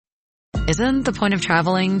Isn't the point of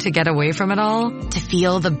traveling to get away from it all? To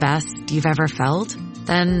feel the best you've ever felt?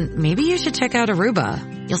 Then maybe you should check out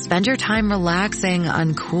Aruba. You'll spend your time relaxing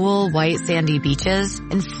on cool, white, sandy beaches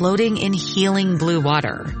and floating in healing blue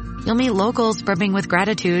water. You'll meet locals brimming with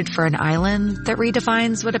gratitude for an island that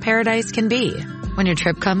redefines what a paradise can be. When your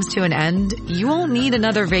trip comes to an end, you won't need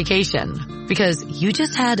another vacation because you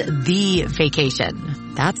just had the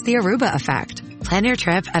vacation. That's the Aruba effect. Plan your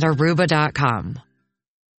trip at Aruba.com.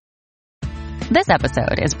 This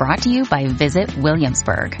episode is brought to you by Visit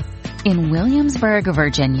Williamsburg. In Williamsburg,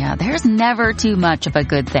 Virginia, there's never too much of a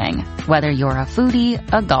good thing. Whether you're a foodie,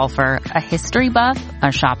 a golfer, a history buff, a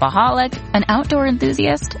shopaholic, an outdoor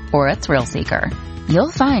enthusiast, or a thrill seeker, you'll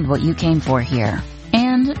find what you came for here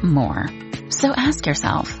and more. So ask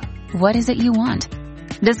yourself, what is it you want?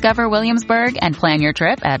 Discover Williamsburg and plan your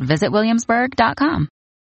trip at visitwilliamsburg.com.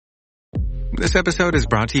 This episode is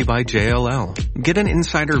brought to you by JLL. Get an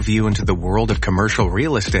insider view into the world of commercial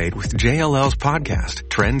real estate with JLL's podcast,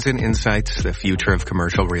 Trends and Insights, the Future of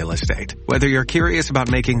Commercial Real Estate. Whether you're curious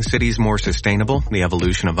about making cities more sustainable, the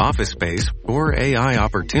evolution of office space, or AI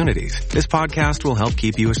opportunities, this podcast will help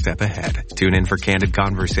keep you a step ahead. Tune in for candid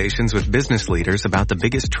conversations with business leaders about the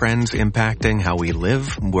biggest trends impacting how we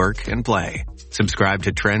live, work, and play. Subscribe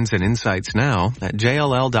to Trends and Insights now at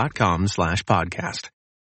jll.com/podcast.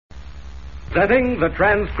 Presenting the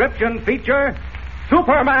transcription feature,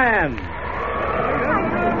 Superman!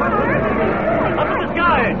 Up in the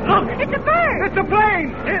sky! Look! It's a bird! It's a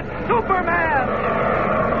plane! It's Superman!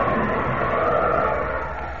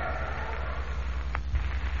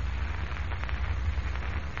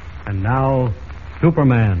 And now,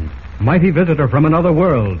 Superman, mighty visitor from another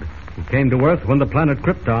world, who came to Earth when the planet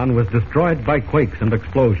Krypton was destroyed by quakes and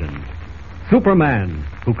explosions. Superman,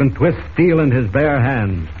 who can twist steel in his bare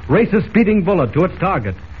hands, race a speeding bullet to its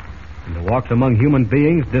target, and who walks among human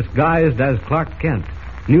beings disguised as Clark Kent,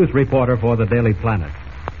 news reporter for the Daily Planet.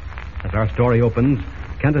 As our story opens,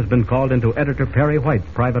 Kent has been called into Editor Perry White's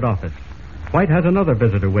private office. White has another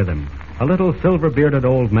visitor with him, a little silver-bearded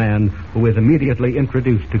old man who is immediately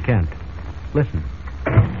introduced to Kent. Listen.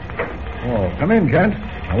 Oh, come in, Kent.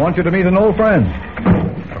 I want you to meet an old friend,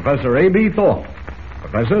 Professor A.B. Thorpe.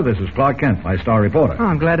 Professor, this is Clark Kent, my star reporter. Oh,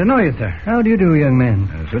 I'm glad to know you, sir. How do you do, young man?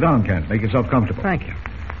 Sit down, Kent. Make yourself comfortable. Thank you.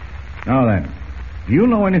 Now then, do you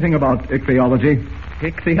know anything about ichthyology?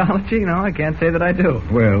 Ichthyology? No, I can't say that I do.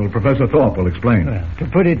 Well, Professor Thorpe will explain. Well, to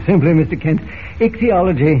put it simply, Mr. Kent,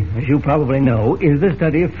 ichthyology, as you probably know, is the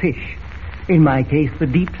study of fish. In my case, the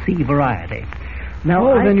deep-sea variety.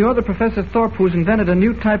 Now, then you're the Professor Thorpe who's invented a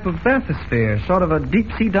new type of bathysphere, sort of a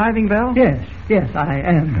deep-sea diving bell? Yes, I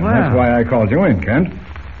am. Well, that's why I called you in, Kent.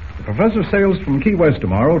 The professor sails from Key West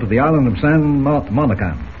tomorrow to the island of San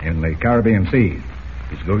Monacan in the Caribbean Sea.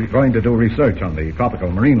 He's going to do research on the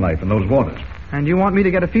tropical marine life in those waters. And you want me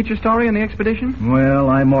to get a feature story on the expedition?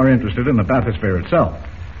 Well, I'm more interested in the bathysphere itself.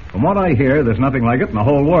 From what I hear, there's nothing like it in the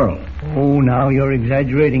whole world. Oh, now you're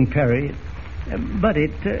exaggerating, Perry. But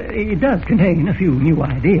it does contain a few new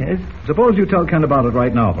ideas. Suppose you tell Kent about it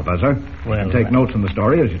right now, Professor. Well, and take notes in the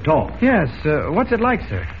story as you talk. Yes. What's it like,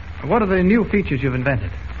 sir? What are the new features you've invented?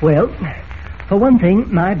 Well, for one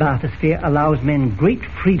thing, my bathysphere allows men great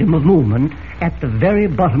freedom of movement at the very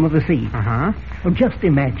bottom of the sea. Uh-huh. Well, just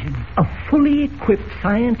imagine a fully equipped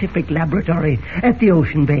scientific laboratory at the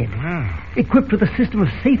ocean bed. Wow. Equipped with a system of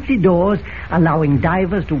safety doors allowing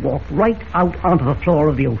divers to walk right out onto the floor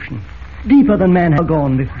of the ocean. Deeper than man has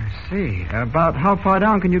gone before. I see. About how far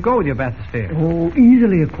down can you go with your bathysphere? Oh,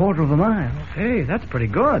 easily a quarter of a mile. Hey, that's pretty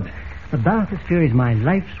good. The bathysphere is my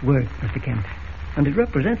life's work, Mr. Kent. And it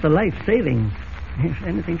represents a life savings. If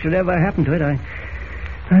anything should ever happen to it, I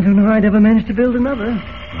don't know how I'd ever manage to build another.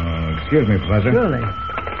 Excuse me, Professor. Surely.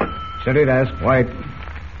 City desk, White.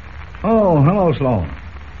 Oh, hello, Sloan.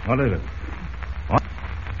 What is it? What?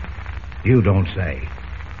 You don't say.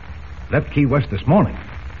 Left Key West this morning.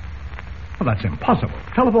 Well, that's impossible.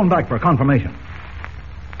 Telephone back for confirmation.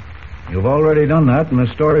 You've already done that, and the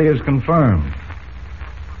story is confirmed.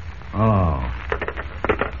 Oh.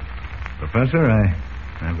 Professor,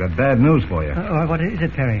 I've got bad news for you. What is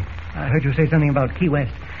it, Perry? I heard you say something about Key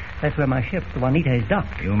West. That's where my ship, the Juanita, is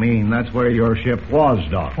docked. You mean that's where your ship was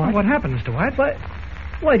docked? What happened, Mr. White?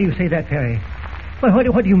 Why do you say that, Perry?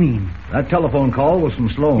 What do you mean? That telephone call was from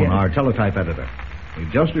Sloan, Yes. our teletype editor.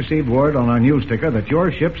 We've just received word on our news ticker that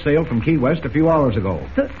your ship sailed from Key West a few hours ago.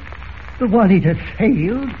 The Juanita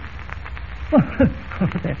sailed? Well,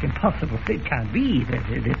 that's impossible. It can't be.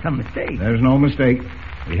 There's some mistake. There's no mistake.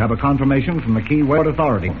 We have a confirmation from the Key West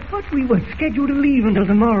Authority. But we were scheduled to leave until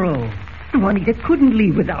tomorrow. The Juanita couldn't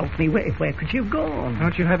leave without me. Where could she have gone?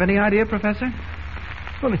 Don't you have any idea, Professor?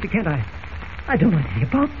 Well, Mr. Kent, I don't know anything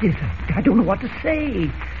about this. I don't know what to say.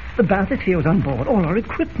 The Bathysphere was on board. All our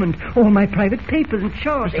equipment, all my private papers and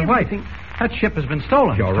charts. Mr. White, that ship has been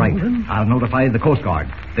stolen. You're right. Stolen? I'll notify the Coast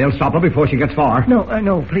Guard. They'll stop her before she gets far.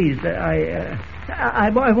 No, please. I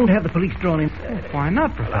won't have the police drawn in. Why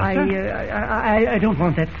not, Professor? I don't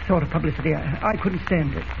want that sort of publicity. I couldn't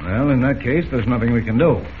stand it. Well, in that case, there's nothing we can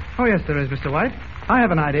do. Oh, yes, there is, Mr. White. I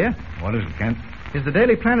have an idea. What is it, Kent? Is the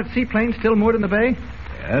Daily Planet seaplane still moored in the bay?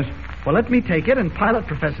 Yes? Well, let me take it and pilot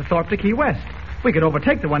Professor Thorpe to Key West. We could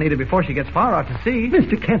overtake the Juanita before she gets far out to sea.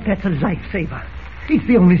 Mr. Kent, that's a lifesaver. It's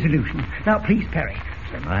the only solution. Now, please, Perry.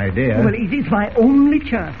 An idea. Well, it is my only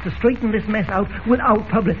chance to straighten this mess out without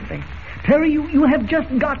publicity. Perry, you have just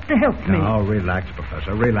got to help me. Now, relax,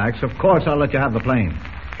 Professor. Relax. Of course I'll let you have the plane.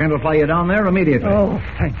 Kent will fly you down there immediately. Oh,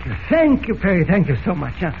 thank you. Thank you, Perry. Thank you so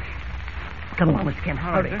much. Now, come along, Mr. Kent.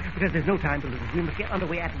 All right, Hurry, because there's no time to lose. We must get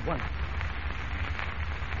underway at once.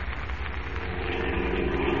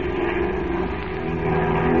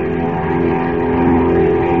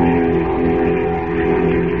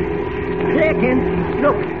 There, Kent.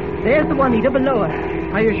 Look, there's the Juanita below us.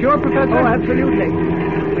 Are you sure, Professor? Oh, absolutely.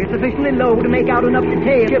 We're sufficiently low to make out enough to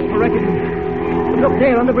tail ship for reckoning. Look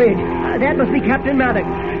there on the bridge. That must be Captain Maddox.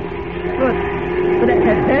 Look,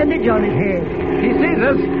 that bandage on his head. He sees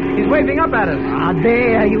us. He's waving up at us. Ah,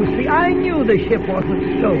 there, you see. I knew the ship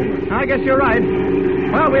wasn't stolen. I guess you're right.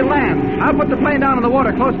 Well, we'll land. I'll put the plane down in the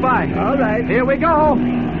water close by. All right. Here we go.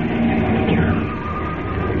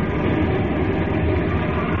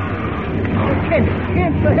 Kent,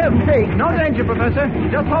 for heaven's sake. No danger, Professor.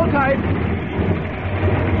 Just hold tight.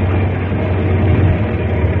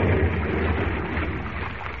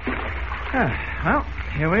 Well,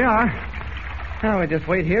 here we are. Now we just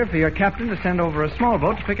wait here for your captain to send over a small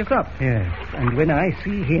boat to pick us up. Yes, and when I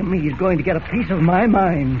see him, he's going to get a piece of my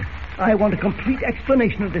mind. I want a complete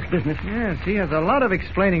explanation of this business. Yes, he has a lot of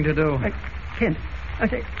explaining to do. Kent, I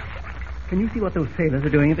say, can you see what those sailors are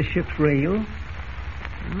doing at the ship's rail?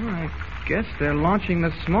 Well, I guess they're launching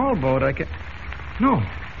the small boat. No.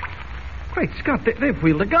 Great Scott, they've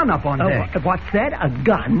wheeled a gun up on deck. What's that? A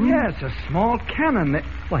gun? Yes, a small cannon.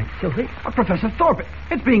 Why, so they... Professor Thorpe,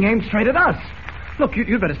 it's being aimed straight at us. Look,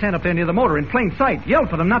 you'd better stand up there near the motor in plain sight. Yell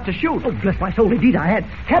for them not to shoot. Oh, bless my soul, indeed I had.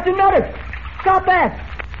 Captain Maddox, stop that!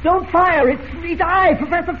 Don't fire. It's I,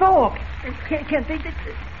 Professor Thorpe. Kent,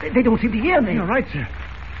 they don't seem to hear me. You're right, sir.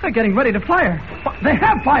 They're getting ready to fire. They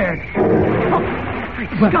have fired.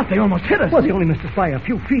 Scott, they almost hit us. Well, they only missed us by a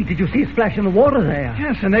few feet. Did you see a splash in the water there?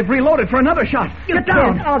 Yes, and they've reloaded for another shot. Get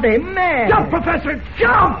down. Kent, are they mad? Jump, Professor,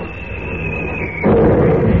 jump!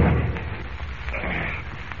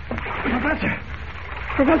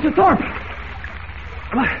 Professor Thorpe.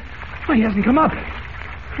 Why, he hasn't come up.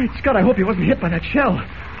 Great Scott, I hope he wasn't hit by that shell.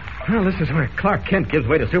 Well, this is where Clark Kent gives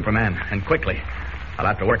way to Superman, and quickly. I'll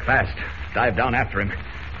have to work fast. Dive down after him.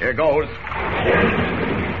 Here goes.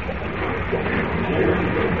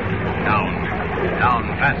 Down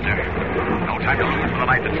faster. No time to lose with a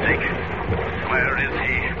life at stake. Where is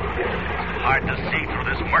he? It's hard to see through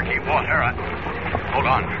this murky water. Hold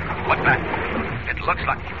on. What's that? It looks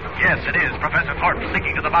like... Yes, it is. Professor Thorpe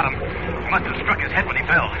sinking to the bottom. He must have struck his head when he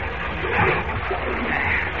fell.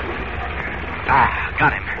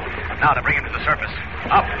 Got him. Now to bring him to the surface.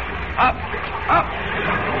 Up.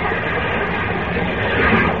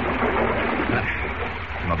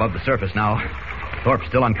 I'm above the surface now. Thorpe's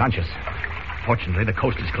still unconscious. Fortunately, the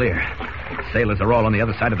coast is clear. Sailors are all on the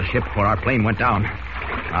other side of the ship where our plane went down.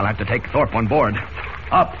 I'll have to take Thorpe on board.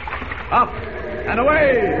 Up, and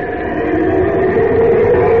away!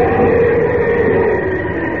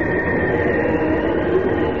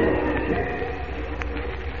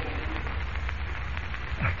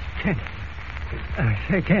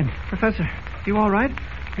 Kent. Professor, you all right?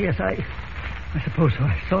 Yes, I suppose so.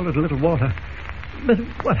 I swallowed a little water. But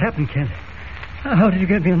what happened, Kent? How did you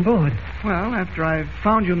get me on board? Well, after I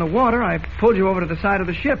found you in the water, I pulled you over to the side of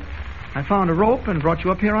the ship. I found a rope and brought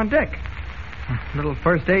you up here on deck. A little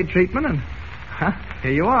first aid treatment, and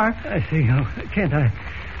here you are. I see. Oh, Kent,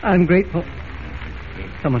 I'm grateful.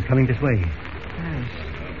 Someone's coming this way. Yes.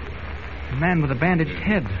 A man with a bandaged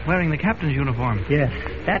head, wearing the captain's uniform. Yes,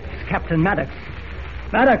 that's Captain Maddox.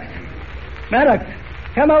 Maddox,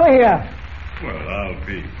 come over here. Well, I'll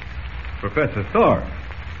be. Professor Thorpe,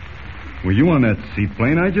 were you on that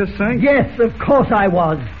seaplane I just sank? Yes, of course I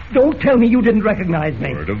was. Don't tell me you didn't recognize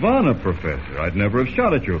me. Word of honor, Professor. I'd never have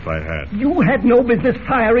shot at you if I had. You had no business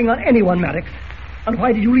firing on anyone, Maddox. And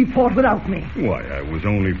why did you report without me? Why, I was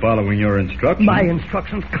only following your instructions. My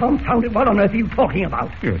instructions? Confound it. What on earth are you talking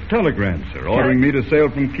about? Your telegram, sir, ordering me to sail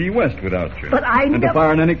from Key West without you. But I And never... to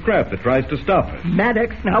fire on any craft that tries to stop us.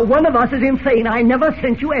 Maddox, now one of us is insane. I never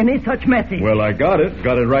sent you any such message. Well, I got it.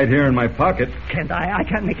 Got it right here in my pocket. Kent, I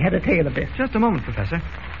can't make head or tail of this. Just a moment, Professor.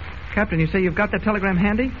 Captain, you say you've got that telegram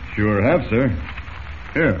handy? Sure have, sir.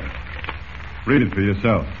 Here. Read it for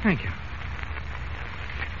yourself. Thank you.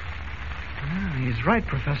 He's right,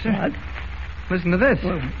 Professor. What? Listen to this.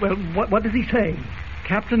 Well, what does he say?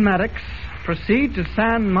 Captain Maddox, proceed to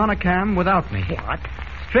San Monacam without me. What?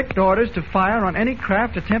 Strict orders to fire on any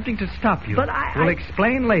craft attempting to stop you. But We'll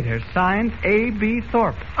explain later. Signed, A.B.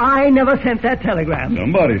 Thorpe. I never sent that telegram.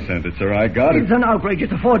 Somebody sent it, sir. I got it. It's an outrage.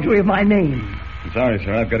 It's a forgery of my name. I'm sorry,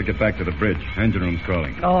 sir. I've got to get back to the bridge. Engine room's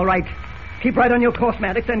calling. All right. Keep right on your course,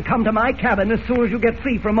 Maddox, and come to my cabin as soon as you get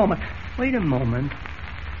free for a moment. Wait a moment.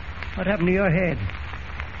 What happened to your head?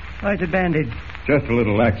 Why is it bandaged? Just a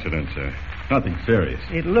little accident, sir. Nothing serious.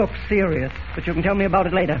 It looks serious, but you can tell me about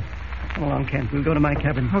it later. Come along, Kent. We'll go to my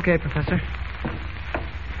cabin. Okay, Professor.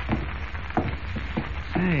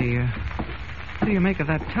 Say, what do you make of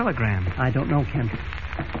that telegram? I don't know, Kent.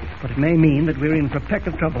 But it may mean that we're in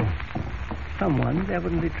perspective trouble. Someone's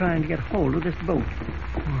evidently trying to get hold of this boat.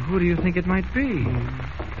 Well, who do you think it might be?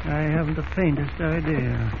 I haven't the faintest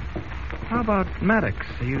idea. How about Maddox?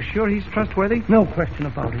 Are you sure he's trustworthy? No question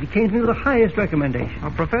about it. He came to me with the highest recommendation.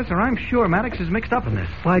 Well, Professor, I'm sure Maddox is mixed up in this.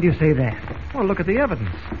 Why do you say that? Well, look at the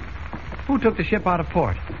evidence. Who took the ship out of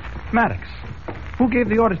port? Maddox. Who gave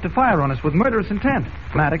the orders to fire on us with murderous intent?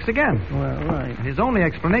 Maddox again. Well, right. And his only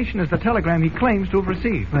explanation is the telegram he claims to have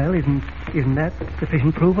received. Well, isn't that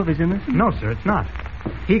sufficient proof of his innocence? No, sir, it's not.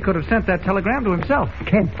 He could have sent that telegram to himself.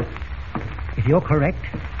 Kent, if you're correct,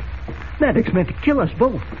 Maddox meant to kill us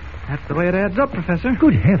both. That's the way it adds up, Professor.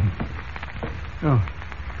 Good heavens. Oh,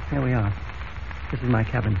 there we are. This is my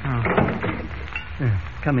cabin. Oh.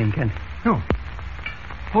 Come in, Kent. No.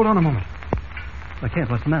 Hold on a moment. Well, Kent,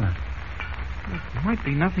 what's the matter? It might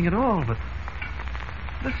be nothing at all, but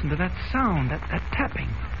listen to that sound, that tapping.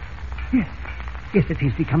 Yes, it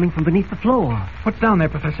seems to be coming from beneath the floor. What's down there,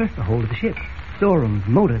 Professor? The hold of the ship. Storerooms,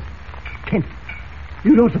 motors. Kent,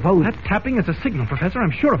 you don't suppose... That tapping is a signal, Professor.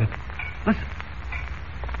 I'm sure of it. Listen.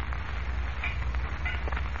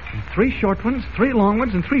 And 3 short ones, 3 long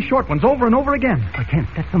ones, and 3 short ones, over and over again. Why, Kent,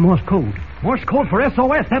 that's the Morse code. Morse code for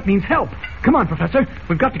SOS. That means help. Come on, Professor.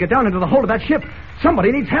 We've got to get down into the hold of that ship.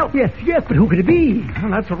 Somebody needs help. Yes, but who could it be?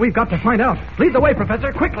 Well, that's what we've got to find out. Lead the way,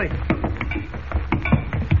 Professor, quickly.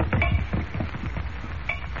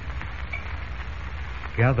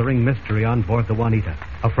 Gathering mystery on board the Juanita.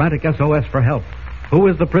 A frantic SOS for help. Who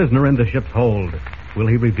is the prisoner in the ship's hold? Will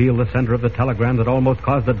he reveal the sender of the telegram that almost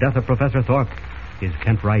caused the death of Professor Thorpe? Is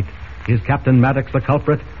Kent right? Is Captain Maddox the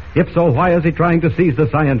culprit? If so, why is he trying to seize the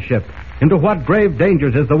science ship? Into what grave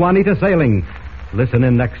dangers is the Juanita sailing? Listen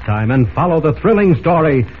in next time and follow the thrilling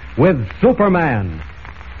story with Superman.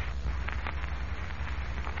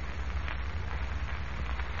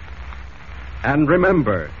 And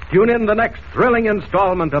remember, tune in the next thrilling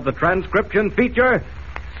installment of the transcription feature,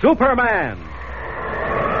 Superman.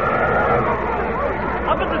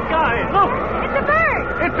 Up in the sky, look! It's a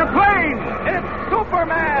bird! It's a plane! It's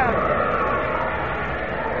Superman!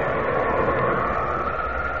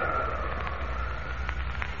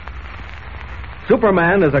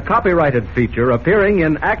 Superman is a copyrighted feature appearing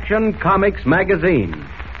in Action Comics magazine.